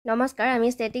নমস্কাৰ আমি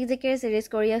ষ্টেটিক জিকেৰ সিৰিজ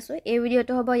কৰি আছো এই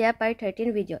ভিডিঅটো হ'ব ইয়া পাৰ্ট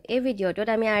 13 ভিডিঅ এই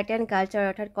ভিডিঅটোত আমি আৰ্ট এণ্ড কালচাৰ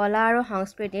অৰ্থাৎ কলা আৰু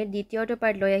সংস্কৃতিৰ দ্বিতীয়টো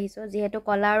পাৰ্ট লৈ আহিছো যেহেতু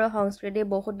কলা আৰু সংস্কৃতি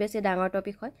বহুত বেছি ডাঙৰ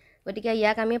টপিক হয় গতিকে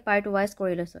ইয়াক আমি পাৰ্ট ওয়াইজ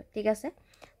কৰি লৈছো ঠিক আছে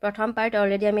প্ৰথম পাৰ্ট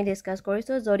অলৰেডি আমি ডিসকাস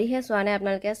কৰিছো যদিহে চোৱা নাই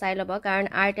আপোনালোকে চাই ল'ব কাৰণ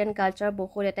আৰ্ট এণ্ড কালচাৰ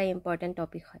বহুত এটা ইম্পৰ্টেণ্ট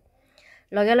টপিক হয়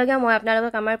লগে লগে মই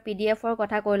আপোনালোকক আমাৰ পিডিএফৰ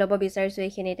কথা কৈ ল'ব বিচাৰিছো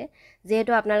এইখিনিতে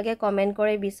যেহেতু আপোনালোকে কমেন্ট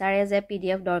কৰি বিচাৰে যে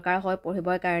পিডিএফ দৰকাৰ হয়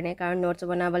পঢ়িবৰ কাৰণে কাৰণ নোটছ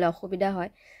বনাবলৈ অসুবিধা হয়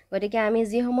গতিকে আমি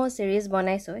যিসমূহ সিৰিজ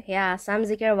বনাইছো হেয়া আসাম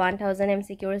জিকেৰ 1000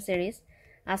 MCQৰ সিৰিজ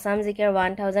আসাম জিকেৰ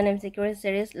 1000 MCQৰ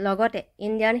সিৰিজ লগতে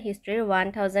ইণ্ডিয়ান হিষ্ট্ৰীৰ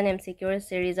 1000 MCQৰ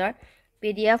সিৰিজৰ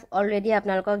পিডিএফ অলৰেডি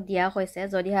আপোনালোকক দিয়া হৈছে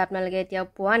যদিহে আপোনালোকে এতিয়া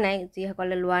পোৱা নাই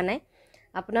যিসকলে লোৱা নাই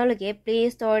আপোনালোকে প্লে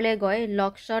ষ্টৰলৈ গৈ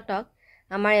লক্ষ্যটক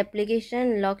আমাৰ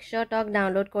এপ্লিকেশ্যন লক্ষ্যটক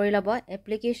ডাউনলোড কৰি ল'ব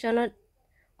এপ্লিকেশ্যনত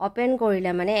ওপেন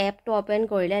কৰিলে মানে এপটো ওপেন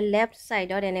কৰিলে লেফট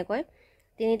সাইডত এনেকৈ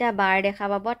তিনিটা বাৰ দেখা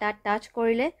পাব তাত টাচ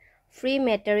কৰিলে ফ্ৰী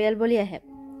মেটেৰিয়েল বুলি আহে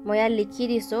মই ইয়াত লিখি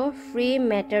দিছো ফ্ৰী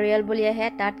মেটেৰিয়েল বুলি আহে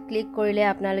তাত ক্লিক কৰিলে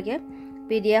আপোনালোকে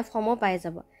পিডিএফ সমূহ পাই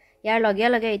যাব ইয়াৰ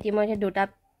লগে লগে ইতিমধ্যে দুটা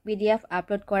পিডিএফ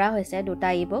আপলোড কৰা হৈছে দুটা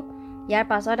ইবুক ইয়াৰ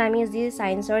পাছত আমি যি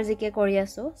সায়েন্সৰ জিকে কৰি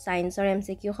আছো সায়েন্সৰ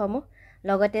এমসিকিউ সমূহ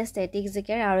লগতে ষ্টেটিক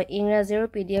জিকেৰ আৰু ইংৰাজীৰ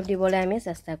পিডিএফ দিবলৈ আমি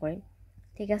চেষ্টা কৰিম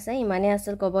ঠিক আছে ইমানে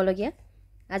আছিল ক'বলগীয়া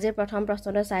আজিৰ প্ৰথম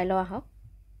প্ৰশ্নটো চাই লওঁ আহক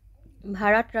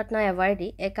ভাৰত ৰত্ন এৱাৰ্ডি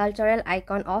এ cultural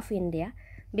icon of India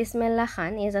Bismillah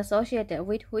Khan is associated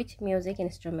with which music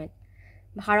instrument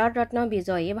Bharat Ratna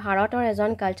বিজয়ী ভাৰতৰ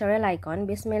এজন কালচাৰেল আইকন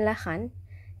বিছমিল্লা খান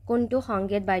কোনটো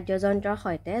সংগীত বাদ্যযন্ত্ৰৰ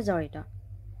সৈতে জড়িত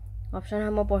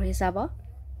অপশ্যনসমূহ পঢ়ি চাব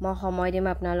মই সময় দিম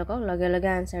আপোনালোকক লগে লগে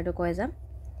আনসাৰটো কৈ যাম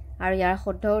আৰু ইয়াৰ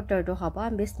শুদ্ধ উত্তৰটো হ'ব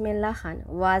বিছমিল্লা খান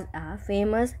ৱাজ আ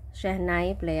ফেমাছ শেহনাই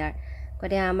প্লেয়াৰ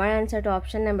গতিকে আমাৰ আনসাৰটো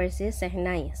অপশ্যন নম্বৰ চি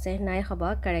শেহনাই হ'ব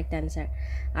কাৰেক্ট আনসাৰ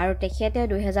আৰু তেখেতে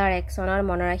 2001 চনত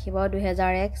মনত ৰাখিব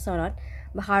 2001 চনত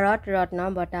ভাৰত ৰত্ন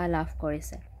বঁটা লাভ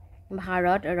কৰিছে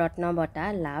ভাৰত ৰত্ন বঁটা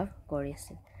লাভ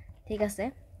কৰিছিল ঠিক আছে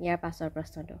ইয়াৰ পাছৰ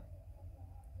প্ৰশ্নটো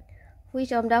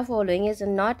Which of the following is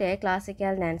not a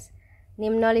classical dance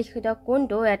নিম্নলিখিত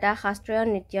কোনটো এটা শাস্ত্ৰীয়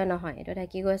নৃত্য নহয় এটো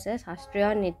থাকি গৈছে শাস্ত্ৰীয়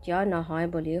নৃত্য নহয়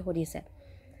বুলি সুধিছে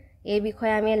এই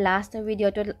বিষয়ে আমি লাষ্ট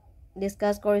ভিডিঅ'টোত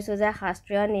ডিসকাস কৰিছো যে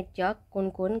শাস্ত্ৰীয় নৃত্য কোন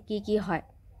কোন কি হয়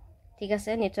ঠিক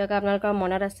আছে নিশ্চয়কৈ আপোনালোকৰ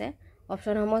মনত আছে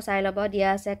অপশ্যনসমূহ চাই ল'ব দিয়া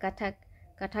আছে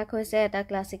কথক হৈছে এটা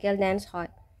ক্লাসিক্যাল ডান্স হয়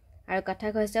আৰু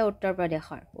কথক হৈছে উত্তৰ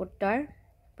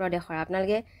প্ৰদেশৰ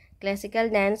আপোনালোকে ক্লাসিক্যাল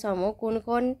ডান্স সমূহ কোন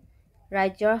কোন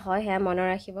ৰাজ্যৰ হয় হে মনত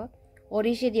ৰাখিব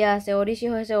ওড়িশী দিয়া আছে ওড়িশী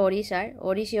হৈছে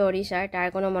ওড়িশাৰ তাৰ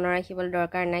কোনো মনত ৰাখিবলৈ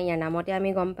দৰকাৰ নাই ইয়াৰ নামতে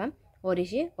আমি গম পাম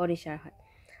ওড়িশাৰ হয়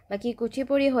বাকি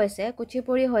কুচিপুড়ি হৈছে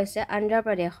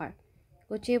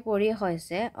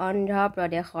অন্ধ্ৰ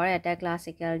প্ৰদেশৰ এটা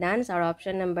ক্লাসিক্যাল ডান্স আৰু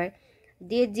অপশ্যন নম্বৰ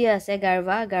ডি যি আছে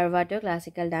গাৰৱাটো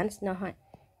ক্লাসিক্যাল ডান্স নহয়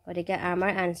গতিকে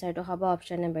আমাৰ আনসাৰটো হ'ব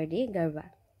অপশ্যন নম্বৰ ডি গাৰৱা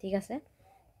ঠিক আছে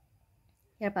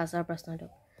ইয়াৰ পাছৰ প্ৰশ্নটো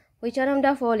Which one of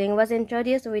the following was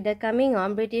introduced with the coming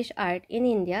of British art in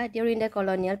India during the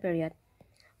colonial period?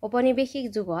 ঔপনিৱেশিক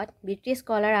যুগত ব্ৰিটিছ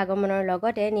কলাৰ আগমনৰ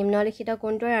লগতে নিম্নলিখিত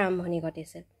কোনটোৰ আৰম্ভণি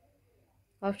ঘটিছিল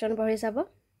অপশ্যন পঢ়ি চাব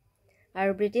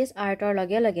আৰু ব্ৰিটিছ আৰ্টৰ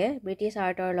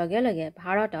লগে লগে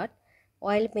ভাৰতত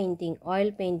অইল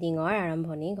পেইণ্টিঙৰ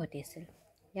আৰম্ভণি ঘটিছিল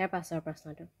ইয়াৰ পাছৰ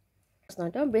প্ৰশ্নটো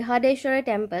বৃহদেশ্বৰ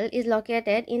temple is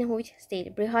located in which state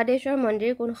বৃহদেশ্বৰ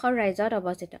মন্দিৰ কোনখন ৰাজ্যত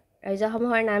অৱস্থিত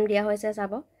ৰাজ্যসমূহৰ নাম দিয়া হৈছে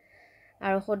চাব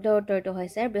আৰু শুদ্ধ উত্তৰটো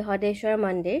হৈছে বৃহদেশ্বৰ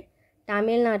মন্দিৰ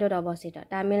তামিলনাডুত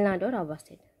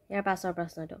অৱস্থিত ইয়াৰ পাছৰ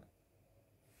প্ৰশ্নটো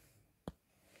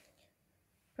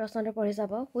পঢ়ি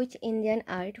চাব which Indian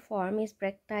art form is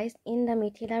practiced in the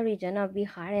Mithila region of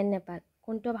Bihar and Nepal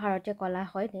কোনটো ভাৰতীয় কলা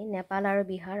হয় নেপাল আৰু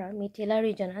বিহাৰৰ মিথিলা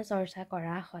ৰিজনত চৰ্চা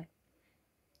কৰা হয়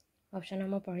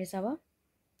অপশ্যনসমূহ পঢ়ি চাব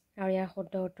আৰু ইয়াৰ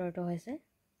শুদ্ধ উত্তৰটো হৈছে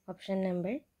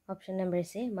অপশ্যন নম্বৰ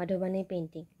সি মধুবনী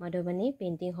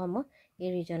পেইণ্টিং সমূহ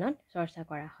এই ৰিজনত চৰ্চা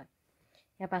কৰা হয়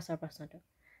ইয়াৰ পাছৰ প্ৰশ্নটো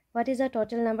What is the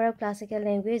total number of classical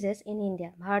languages in India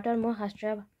ভাৰতৰ মুঠ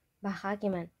শাস্ত্ৰীয় ভাষা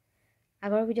কিমান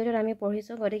আগৰ ভিডিঅ'টোত আমি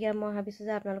পঢ়িছো গতিকে মই ভাবিছো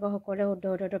যে আপোনালোকৰ সকলোৱে শুদ্ধ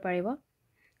উত্তৰটো পাৰিব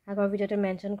আগৰ ভিডিঅ'টো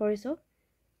মেনশ্যন কৰিছো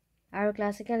আৰু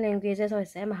ক্লাসিক্যাল ল্যাঙ্গুয়েজেস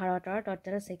হৈছে ভাৰতৰ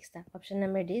টোটাল 6টা অপশ্যন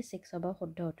নম্বৰ ডি 6 হ'ব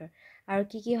শুদ্ধ উত্তৰ আৰু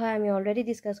কি হয় আমি অলৰেডি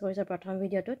ডিসকাস কৰিছো প্ৰথম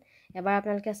ভিডিঅ'টোত এবাৰ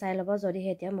আপোনালোকে চাই ল'ব যদি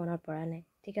এতিয়া মনত পৰা নাই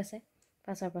ঠিক আছে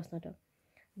পাছৰ প্ৰশ্নটো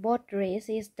Boat race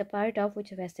is the part of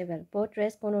which festival boat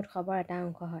race কোন উৎসৱৰ এটা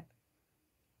অংশ হয়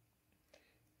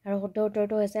আৰু শুদ্ধ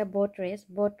উত্তৰটো হৈছে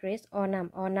boat race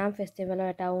অনাম ফেষ্টিভেলৰ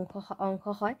এটা অংশ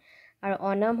হয় আৰু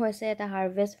অনাম হৈছে এটা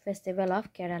হাৰ্ভেষ্ট ফেষ্টিভেল অফ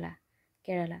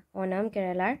কেৰালা অনাম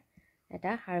কেৰালাৰ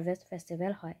এটা হাৰ্ভেষ্ট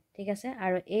ফেষ্টিভেল হয় ঠিক আছে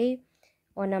আৰু এই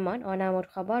অনাম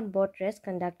উৎসৱত boat race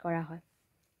কণ্ডাক্ট কৰা হয়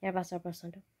ইয়াৰ পাছৰ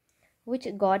প্ৰশ্নটো Which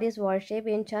god is worshipped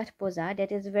in Chhath Puja,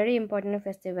 that is very important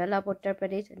festival of Uttar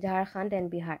Pradesh, Jharkhand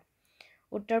and Bihar.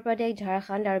 Uttar Pradesh,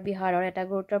 Jharkhand আৰু বিহাৰৰ এটা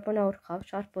গুৰুত্বপূৰ্ণ উৎসৱ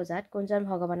ছঠ পূজাত কোনজন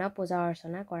ভগৱানক পূজা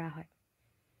অৰ্চনা কৰা হয়?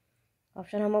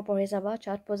 অপশ্যনসমূহ পঢ়ি চাব।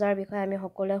 ছঠ পূজাৰ বিষয়ে আমি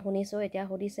সকলোৱে শুনিছোঁ। এতিয়া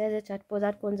সুধিছে যে ছঠ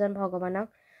পূজাত কোনজন ভগৱানক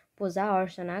পূজা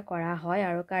অৰ্চনা কৰা হয়,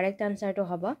 আৰু কাৰেক্ট আনচাৰটো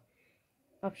হ'ব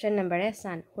অপশ্যন নম্বৰ এ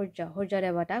চান, সূৰ্য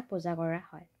দেৱতাক পূজা কৰা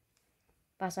হয়।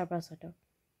 পাছৰ প্ৰশ্নটো,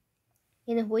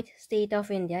 In which state of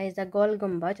India is the Gol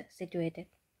Gumbaj situated?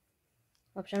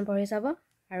 Option পঢ়ি চাব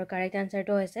আৰু কাৰেক্ট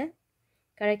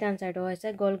আনচাৰটো হৈছে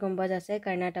গোল গুম্বজ আছে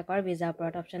কৰ্ণাটকৰ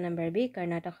বিজাপুৰত। অপশ্যন নম্বৰ বি,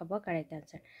 কৰ্ণাটক হ'ব কাৰেক্ট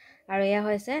আনচাৰ। আৰু এয়া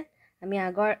হৈছে আমি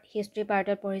আগৰ হিষ্ট্ৰী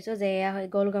পাৰ্টত পঢ়িছোঁ যে এয়া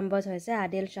গোল গুম্বজ হৈছে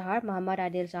মহম্মদ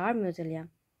আদিল শ্বাহৰ মিউজিয়াম।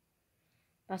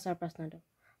 পাছৰ প্ৰশ্নটো,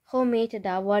 Who made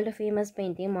the world famous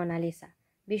painting Mona Lisa?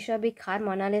 বিশ্ববিখ্যাত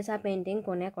মনালিসা পেইণ্টিং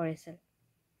কোনে কৰিছিল?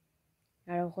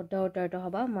 আৰু শুদ্ধ উত্তৰটো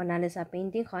হ'ব মনালিসা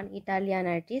পেইণ্টিংখন ইটালিয়ান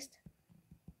আৰ্টিষ্ট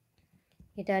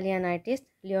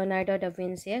লিঅ'নাৰ্ডো ডা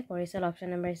ভিঞ্চিয়ে কৰিছিল। অপশ্যন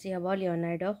নম্বৰ চি হ'ব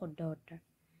লিঅ'নাৰ্ডো শুদ্ধ উত্তৰ।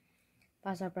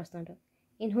 পাছৰ প্ৰশ্নটো,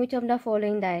 In which of the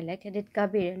following dialect did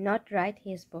Kabir not write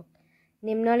his book?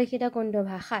 নিম্নলিখিত কোনটো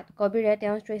ভাষাত কবিৰে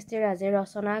তেওঁৰ সৃষ্টিৰাজি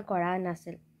ৰচনা কৰা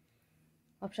নাছিল?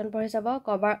 অপশ্যন পঢ়ি চাব।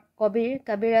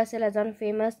 কবিৰ আছিল এজন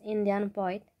ফেমাছ ইণ্ডিয়ান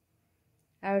পইট,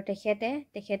 আৰু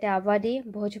তেখেতে আৱাদী,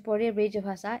 ভোজপুৰী, ব্ৰিজ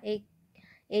ভাষা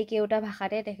এই কেইটা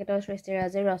ভাষাতে তেখেতৰ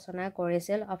সৃষ্টিৰাজি ৰচনা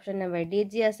কৰিছিল। অপশ্যন নম্বৰ ডি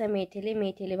যি আছে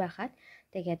মেইথিলি ভাষাত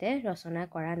তেখেতে ৰচনা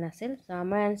কৰা নাছিল। চ'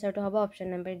 আমাৰ এনচাৰটো হ'ব অপশ্যন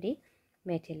নম্বৰ ডি,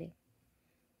 মেইথিলি।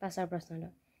 পাছৰ প্ৰশ্নটো,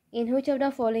 In which of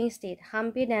the following state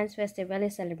Hampi dance festival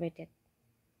is celebrated?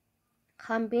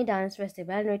 Hampi dance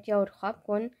festival নৃত্য উৎসৱ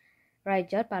কোন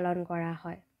ৰাজ্যত পালন কৰা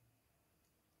হয়?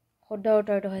 শুদ্ধ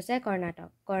উত্তৰটো হৈছে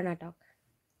কৰ্ণাটক।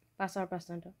 পাছৰ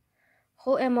প্ৰশ্নটো,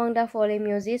 Who among the following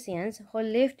musicians who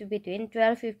lived between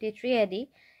 1253 AD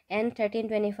and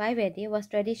 1325 AD was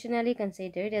traditionally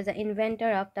considered as the inventor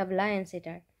of tabla and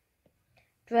sitar?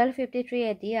 1253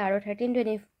 AD আৰু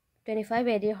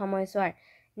 1325 AD সময়ছোৱাৰ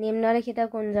নিম্নলিখিত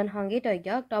কোনজন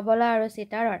সংগীতজ্ঞক তবলা আৰু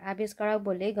চিটাৰৰ আৱিষ্কাৰক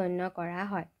বুলি গণ্য কৰা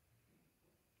হয়?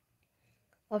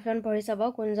 অপশ্যন পঢ়ি চাব।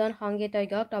 কোনজন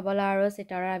সংগীতজ্ঞক তবলা আৰু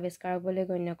চিটাৰৰ আৱিষ্কাৰক বুলি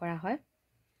গণ্য কৰা হয়?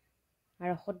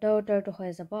 আৰু শুদ্ধ উত্তৰটো হৈ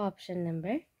যাব অপশ্যন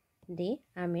নম্বৰ ডি,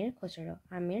 আমিৰ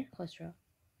খুচৰ।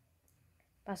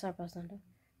 পাছৰ প্ৰশ্নটো,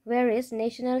 Where is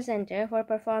National Center for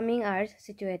Performing Arts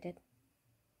situated?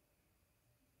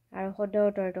 আৰু শুদ্ধ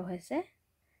উত্তৰটো হৈছে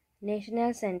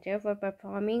national centre for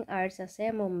performing arts আছে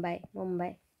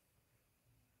মুম্বাই।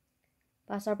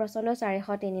 পাছৰ প্ৰশ্নটো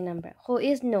 403 number, Who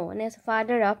is known as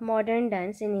father of modern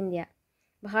dance in India?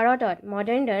 ভাৰতত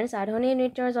মডাৰ্ণ ডান্স আধুনিক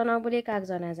নৃত্যৰ জনক বুলি কাক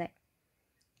জনা যায়?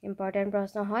 ইম্পৰ্টেণ্ট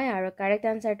প্ৰশ্ন হয়, আৰু কাৰেক্ট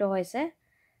আনচাৰটো হৈছে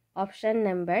option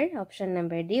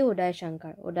number D, Uday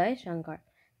Shankar.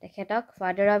 তেখেতক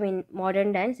father of modern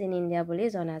dance in India বুলি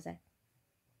জনা যায়।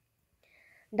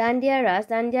 দাণ্ডিয়া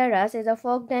ৰাজ is a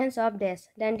folk dance of দেশ।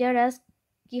 দাণ্ডিয়া ৰাজ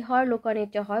কিহৰ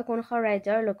লোকনৃত্য হয়, কোনখন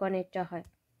ৰাজ্যৰ লোকনৃত্য হয়?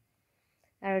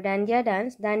 আৰু দাণ্ডিয়া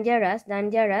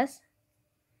ৰাজ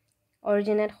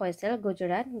অৰিজিনেট হৈছিল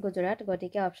গুজৰাট,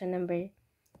 গতিকে অপশ্যন নম্বৰ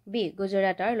বি,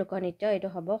 গুজৰাটৰ লোকনৃত্য এইটো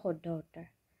হ'ব শুদ্ধ উত্তৰ।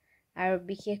 আৰু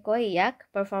বিশেষকৈ ইয়াক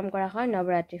পাৰফৰ্ম কৰা হয়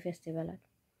নৱৰাত্ৰি ফেষ্টিভেলত।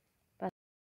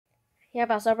 ইয়াৰ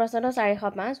পাছৰ প্ৰশ্নটো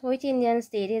 405, Which Indian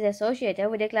state is associated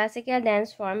with the classical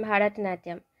dance form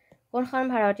Bharatanatyam? কোনখন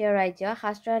ভাৰতীয় ৰাজ্য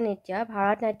শাস্ত্ৰীয় নৃত্য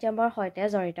ভাৰতনাট্যমৰ সৈতে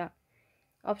জড়িত?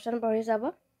 অপশ্যন পঢ়ি চাব।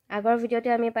 আগৰ ভিডিঅ'তে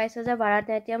আমি পাইছোঁ যে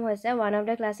ভাৰতনাট্যম হৈছে one of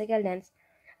the classical dance,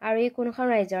 আৰু ই কোনখন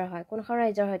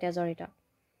ৰাজ্যৰ সৈতে জড়িত?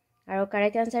 আৰু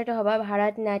কাৰেক্ট আনচাৰটো হ'ব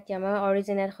ভাৰতনাট্যমৰ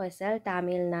অৰিজিনেট হৈছিল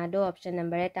তামিলনাডু। অপশ্যন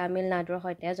নম্বৰ এ তামিলনাডুৰ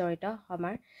সৈতে জড়িত।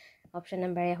 আমাৰ অপশ্যন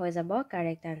নম্বৰ এ হৈ যাব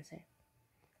কাৰেক্ট আনচাৰ।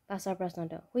 পাছৰ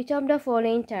প্ৰশ্নটো, Which of the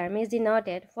following term is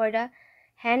denoted for the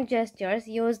hand gestures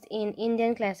used in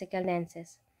Indian classical dances?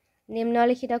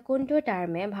 নিম্নলিখিত কোনটো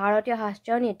টাৰ্মে ভাৰতীয়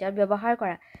শাস্ত্ৰীয় নৃত্যত ব্যৱহাৰ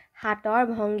কৰা হাতৰ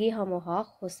ভংগীসমূহক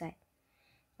সূচায়?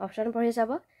 অপশ্যন পঢ়ি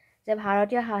চাব যে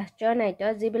ভাৰতীয় শাস্ত্ৰীয়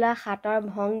নৃত্যত যিবিলাক হাতৰ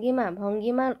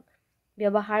ভংগীমা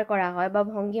ব্যৱহাৰ কৰা হয় বা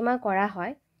ভংগীমা কৰা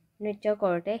হয় নৃত্য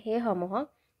কৰোঁতে, সেইসমূহক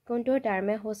কোনটো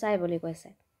টাৰ্মে সূচায় বুলি কৈছে?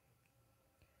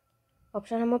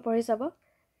 অপশ্যনসমূহ পঢ়ি চাব।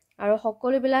 আৰু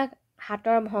সকলোবিলাক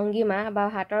হাতৰ ভংগীমা বা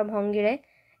হাতৰ ভংগীৰে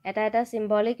এটা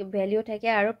চিম্বলিক ভেলিউ থাকে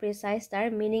আৰু প্ৰিচাইজ তাৰ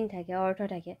মিনিং থাকে, অৰ্থ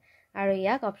থাকে, আৰু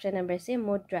ইয়াক অপশ্যন নম্বৰ চি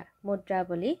মুদ্ৰা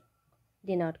বুলি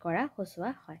ডিন'ট কৰা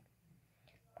সূচোৱা হয়।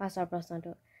 পাছৰ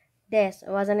প্ৰশ্নটো, ডেছ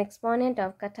was N এক্সপনেণ্ট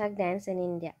of Kathak dance in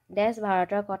India. ডেছ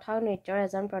ভাৰতৰ কথক নৃত্যৰ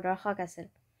এজন প্ৰদৰ্শক আছিল।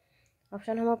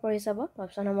 অপশ্যনসমূহ পঢ়ি চাব।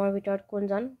 অপশ্যনসমূহৰ ভিতৰত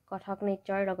কোনজন কথক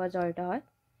নৃত্যৰ লগত জড়িত হয়?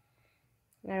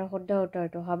 আৰু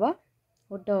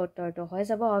শুদ্ধ উত্তৰটো হৈ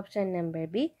যাব অপশ্যন নম্বৰ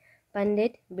বি,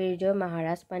 পণ্ডিত বিৰজু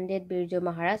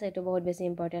মহাৰাজ। এইটো বহুত বেছি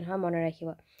ইম্পৰ্টেণ্ট হয়, মনত ৰাখিব।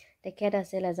 তেখেত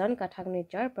আছিল এজন কথক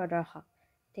নৃত্যৰ প্ৰদৰ্শক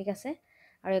ঠিক আছে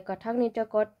আৰু এই কথক নৃত্য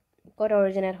ক'ত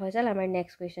অৰিজিনেট হৈছিল আমাৰ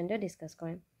নেক্সট কুৱেশ্যনটো ডিছকাছ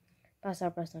কৰিম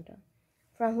পাছৰ প্ৰশ্নটো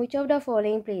From which of the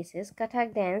following places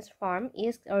Kathak dance form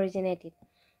is originated?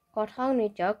 Kathak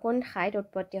নৃত্য কোন ঠাইত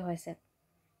উৎপত্তি হৈছে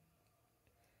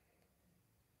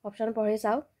অপচন পঢ়ি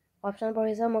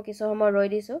চাও মই কিছু সময় ৰৈ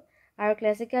দিছো আৰু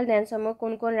ক্লাসিক্যাল ডান্সসমূহ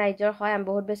কোন ৰাজ্যৰ হয়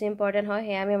বহুত বেছি ইম্পৰ্টেন্ট হয়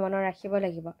হে আমি মনত ৰাখিব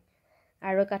লাগিব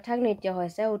আৰু কথক নৃত্য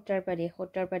হৈছে উত্তৰ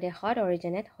প্ৰদেশত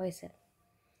অৰিজিনেট হৈছে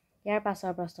ইয়াৰ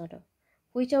পাছৰ প্ৰশ্নটো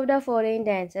Which of the following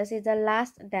dances is the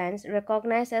last dance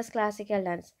recognized as classical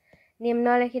dance?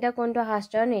 নিম্নলিখিত কোনটো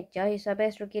শাস্ত্ৰীয় নৃত্য হিচাপে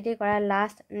স্বীকৃতি কৰা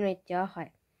লাষ্ট নৃত্য হয়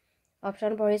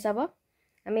অপচন পঢ়ি চাব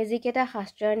আমি যিকেইটা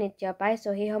শাস্ত্ৰীয় নৃত্য পাইছো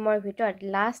সেই সময়ৰ ভিতৰত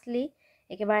লাষ্টলি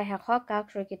একেবাৰে শেষক কাক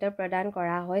স্বীকৃতি প্ৰদান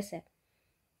কৰা হৈছে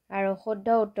আৰু শুদ্ধ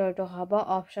উত্তৰটো হ'ব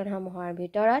অপচনসমূহৰ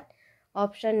ভিতৰত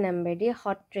অপচন নম্বৰ ডি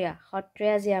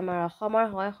সত্ৰীয়া যি আমাৰ অসমৰ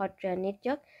হয় সত্ৰীয়া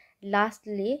নৃত্যক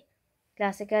লাষ্টলি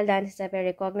ক্লাসিক্যাল ডান্স হিচাপে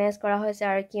ৰিকগনাইজ কৰা হৈছে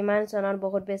আৰু কিমান চনত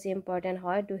বহুত বেছি ইম্পৰ্টেন্ট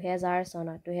হয়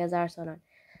 2000 চনত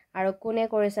আৰু কোনে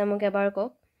কৰিছে মোক এবাৰ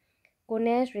কওক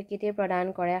কোনে স্বীকৃতি প্ৰদান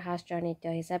কৰে শাস্ত্ৰীয় নৃত্য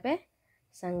হিচাপে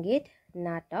সংগীত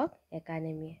নাটক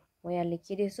একাডেমীয়ে মই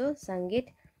লিখি দিছো সংগীত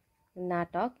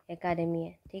নাটক একাডেমীয়ে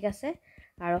ঠিক আছে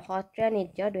আৰু সত্ৰীয়া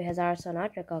নৃত্য 2000 চনত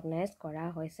ৰিকগনাইজ কৰা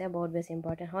হৈছে বহুত বেছি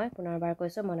ইম্পৰ্টেন্ট হয় পুনৰবাৰ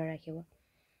কৈছো মনত ৰাখিব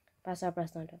পাছৰ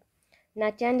প্ৰশ্নটো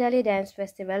Natyanjali dance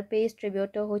festival pays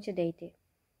tribute to which deity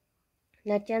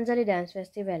Natyanjali dance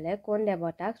ফেষ্টিভেলে কোন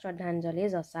দেৱতাক শ্ৰদ্ধাঞ্জলি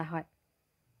যচা হয়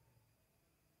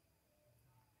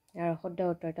আৰু শুদ্ধ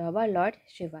উত্তৰটো হ'ব লৰ্ড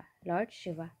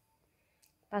শিৱা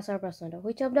পাছৰ প্ৰশ্নটো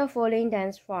which of the following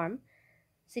dance form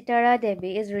Sitara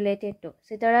Devi is related to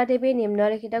Sitara Devi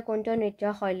নিম্নলিখিত কোনটো নৃত্য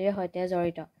শৈলীৰ সৈতে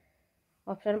জড়িত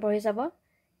অপচন পঢ়ি চাব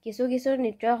কিছু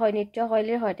নৃত্য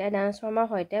শৈলীৰ সৈতে ডান্স ফৰ্মৰ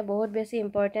সৈতে বহুত বেছি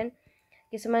ইম্পৰ্টেন্ট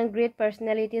কিছুমান গ্ৰেট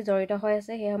পাৰ্সোনালিটি জড়িত হৈ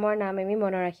আছে হেমৰ নাম আমি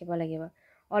মনত ৰাখিব লাগিব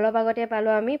অলপ আগতে পালো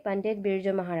আমি পণ্ডিত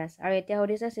বিৰজু মহাৰাজ আৰু এতিয়া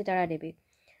হদিছে সিতাৰা দেৱী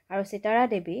আৰু সিতাৰা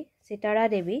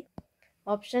দেৱী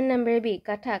অপচন নম্বৰ বি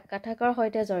কথকৰ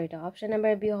সৈতে জড়িত অপচন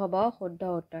নম্বৰ বি হ'ব শুদ্ধ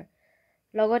উত্তৰ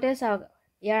লগতে চাওক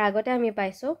ইয়াৰ আগতে আমি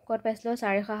পাইছো ক'ত পাইছিলো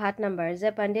 407 নম্বৰ যে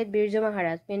পণ্ডিত বিৰজু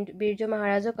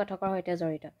মহাৰাজো কথকৰ সৈতে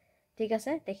জড়িত ঠিক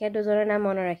আছে তেখেত দুজনৰ নাম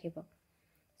মনত ৰাখিব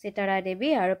সিতাৰা দেৱী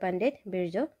আৰু পণ্ডিত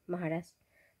বিৰজু মহাৰাজ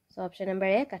সো অপচন নম্বৰ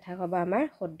এ কথক হ'ব আমাৰ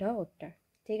শুদ্ধ উত্তৰ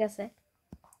ঠিক আছে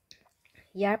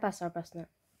ইয়াৰ পাছৰ প্ৰশ্ন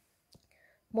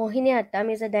Mohiniyattam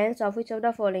is a dance of which of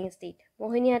the following state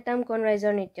Mohiniyattam কোন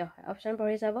ৰাজ্যৰ নৃত্য হয় অপচন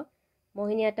পঢ়ি চাব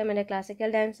মোহিনীআট্টম এটা ক্লাসিক্যাল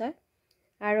ডান্স হয়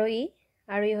আৰু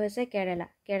ই হৈছে কেৰালা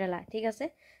ঠিক আছে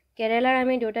কেৰালাৰ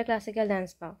আমি দুটা ক্লাসিক্যাল ডান্স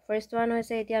পাওঁ ফাৰ্স্ট ওয়ান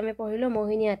হৈছে এতিয়া আমি পঢ়িলো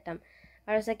মোহিনীআট্টম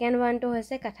আৰু সেকেন্ড ওয়ানটো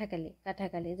হৈছে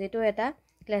কথাকালি যেটো এটা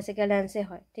ক্লাসিক্যাল ডান্সে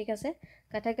হয় ঠিক আছে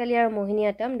কথাকালি আৰু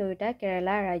মোহিনীআট্টম দুটা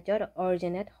কেৰালা ৰাজ্যৰ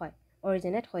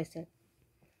অৰিজিনেট হৈছিল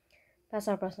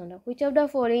পাছৰ প্ৰশ্নটো which of the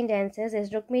following dances is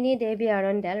Rukmini Devi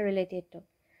Arundel related to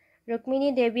Rukmini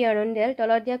Devi Arundel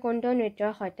তলত দিয়া কোনটো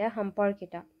নৃত্যৰ সৈতে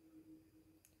সম্পৰ্কিত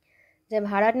যে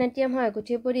ভাৰতনাট্যম হয়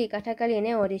কুচিপুড়ি কথাকালি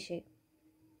নে ওডিশী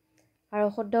আৰু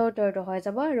শুদ্ধ উত্তৰটো হৈ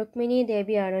যাব ৰুক্মিণী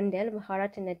দেৱী অৰুণ্ডেল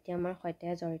ভাৰতনাট্যমৰ সৈতে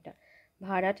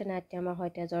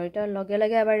জড়িত লগে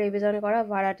এবাৰ ৰিভিজন কৰা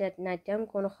ভাৰতনাট্যম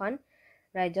কোনখন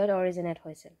ৰাজ্যত অৰিজিনেট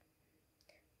হৈছিল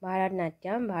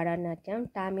ভাৰতনাট্যম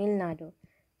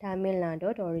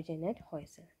তামিলনাডুত অৰিজিনেট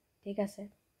হৈছিল ঠিক আছে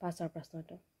পাছৰ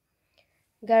প্ৰশ্নটো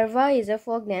Garva is a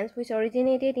folk dance which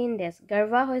originated in Desh.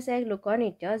 Garva হৈছে এক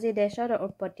লোকনৃত্য যি দেশত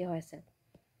উৎপত্তি হৈছিল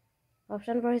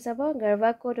অপচন পঢ়ি চাব গাৰবা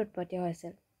ক'ত উৎপত্তি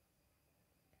হৈছিল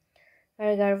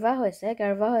আৰু গাৰবা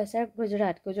হৈছে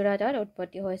গুজৰাটত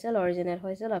উৎপত্তি হৈছিল অৰিজিনেট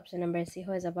হৈছিল অপচন নম্বৰ সি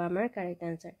হৈ যাব আমাৰ কাৰেক্ট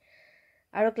আনসাৰ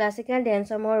আৰু ক্লাসিক্যাল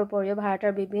ডান্সসমূহৰ উপৰিও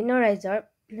ভাৰতৰ বিভিন্ন ৰাজ্যৰ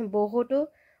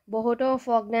বহুতো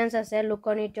ফক ডান্স আছে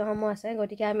লোকনৃত্যসমূহ আছে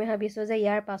গতিকে আমি ভাবিছো যে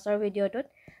ইয়াৰ পাছৰ ভিডিঅটোত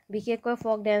বিশেষকৈ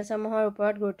ফক ডান্সসমূহৰ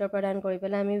ওপৰত গুৰুত্ব প্ৰদান কৰি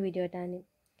পেলাই আমি ভিডিঅ এটা আনিম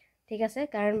ঠিক আছে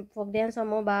কাৰণ ফক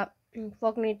ডান্সসমূহ বা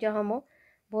ফক নৃত্যসমূহ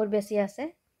বহুত বেছি আছে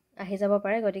আহি যাব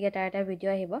পাৰে গতিকে তাৰ এটা ভিডিঅ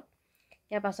আহিব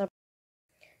ইয়াৰ পাছৰ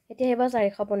এতিয়া আহিব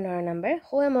 415 number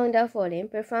Who among the following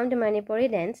performed Manipuri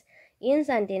dance in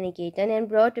Shantiniketan and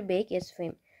brought back its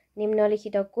fame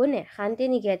নিম্নলিখিত কোনে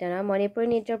শান্তিনিকেতনৰ মণিপুৰী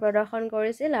নৃত্য প্ৰদৰ্শন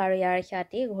কৰিছিল আৰু ইয়াৰ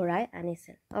খ্যাতি ঘূৰাই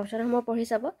আনিছিল অপচনসমূহ পঢ়ি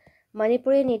চাব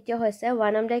মণিপুৰী নৃত্য হৈছে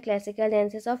one of the classical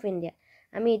dances of India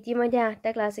আমি ইতিমধ্যে 8টা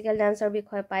ক্লাসিক্যাল ডান্সৰ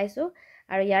বিষয় পাইছো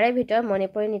আৰু ইয়াৰে ভিতৰত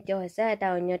মণিপুৰী নৃত্য হৈছে এটা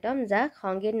অন্যতম যাক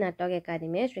সংগীত নাটক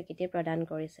একাডেমীয়ে স্বীকৃতি প্ৰদান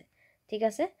কৰিছে ঠিক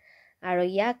আছে আৰু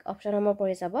ইয়াক অপচনসমূহ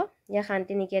পঢ়ি চাব ইয়া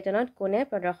শান্তিনিকেতনত কোনে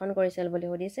প্ৰদৰ্শন কৰিছিল বুলি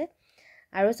সুধিছে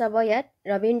আৰু চাব ইয়াত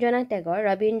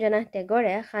ৰবীন্দ্ৰনাথ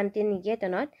টেগৰে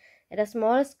শান্তিনিকেতনত এটা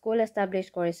স্মল স্কুল এষ্টাব্লিছ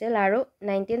কৰিছিল আৰু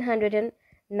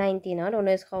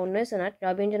 1919 চনত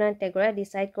ৰবীন্দ্ৰনাথ টেগৰে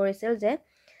ডিসাইড কৰিছিল যে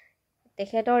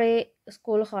তেখেতৰ এই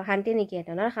স্কুল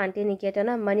শান্তি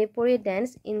নিকেতনৰ মণিপুৰী ডেন্স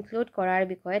ইনক্লুড কৰাৰ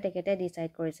বিষয়ে তেখেতে ডিচাইড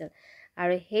কৰিছিল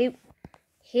আৰু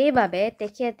সেইবাবে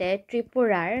তেখেতে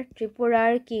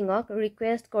ত্ৰিপুৰাৰ কিঙক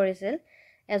ৰিকুৱেষ্ট কৰিছিল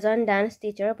এজন ডান্স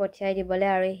টিচাৰ পঠিয়াই দিবলৈ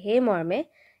আৰু সেই মৰ্মে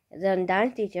এজন ডান্স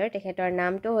টিচাৰ তেখেতৰ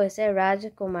নামটো হৈছে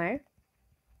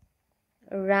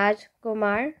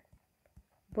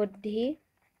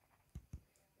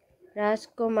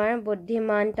ৰাজকুমাৰ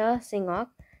বুদ্ধিমন্ত সিঙক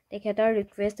তেখেতৰ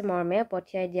ৰিকুৱেষ্ট মৰ্মে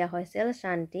পঠিয়াই দিয়া হৈছিল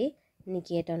শান্তি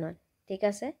নিকেতনত ঠিক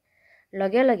আছে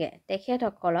লগে লগে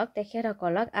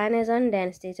তেখেতসকলক আন এজন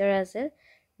ডেন্স টিচাৰ আছিল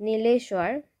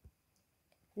নীলেশ্বৰ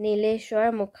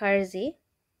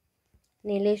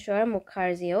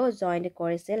মুখাৰ্জীয়েও জইন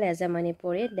কৰিছিল as a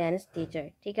Manipuri dance teacher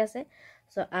ঠিক আছে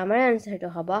সো আমাৰ আনসাৰটো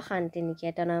হ'ব শান্তি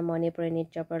নিকেতনৰ মণিপুৰী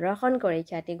নৃত্য প্ৰদৰ্শন কৰি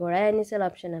খ্যাতি ঘূৰাই আনিছিল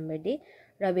অপশ্যন নম্বৰ ডি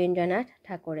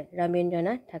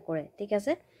ৰবীন্দ্ৰনাথ ঠাকুৰে ঠিক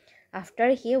আছে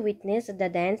after he witness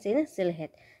the dance in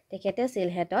Sylhet তেখেতে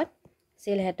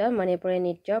চিলহেটত মণিপুৰী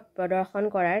নৃত্য প্ৰদৰ্শন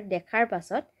কৰাৰ দেখাৰ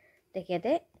পাছত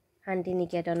তেখেতে শান্তি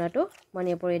নিকেতনতো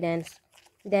মণিপুৰী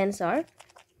ডেন্সৰ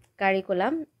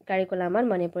কাৰিকুলামত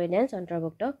মণিপুৰী ডেন্স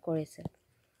অন্তৰ্ভুক্ত কৰিছিল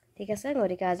ঠিক আছে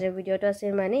গতিকে আজিৰ ভিডিঅ'টো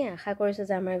আছিল মানে আশা কৰিছোঁ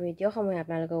যে আমাৰ ভিডিঅ'সমূহে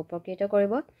আপোনালোকক উপকৃত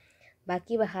কৰিব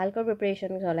বাকী ভালকৈ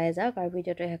প্ৰিপাৰেশ্যন চলাই যাওক আৰু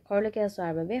ভিডিঅ'টো শেষলৈকে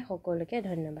চোৱাৰ বাবে সকলোকে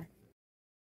ধন্যবাদ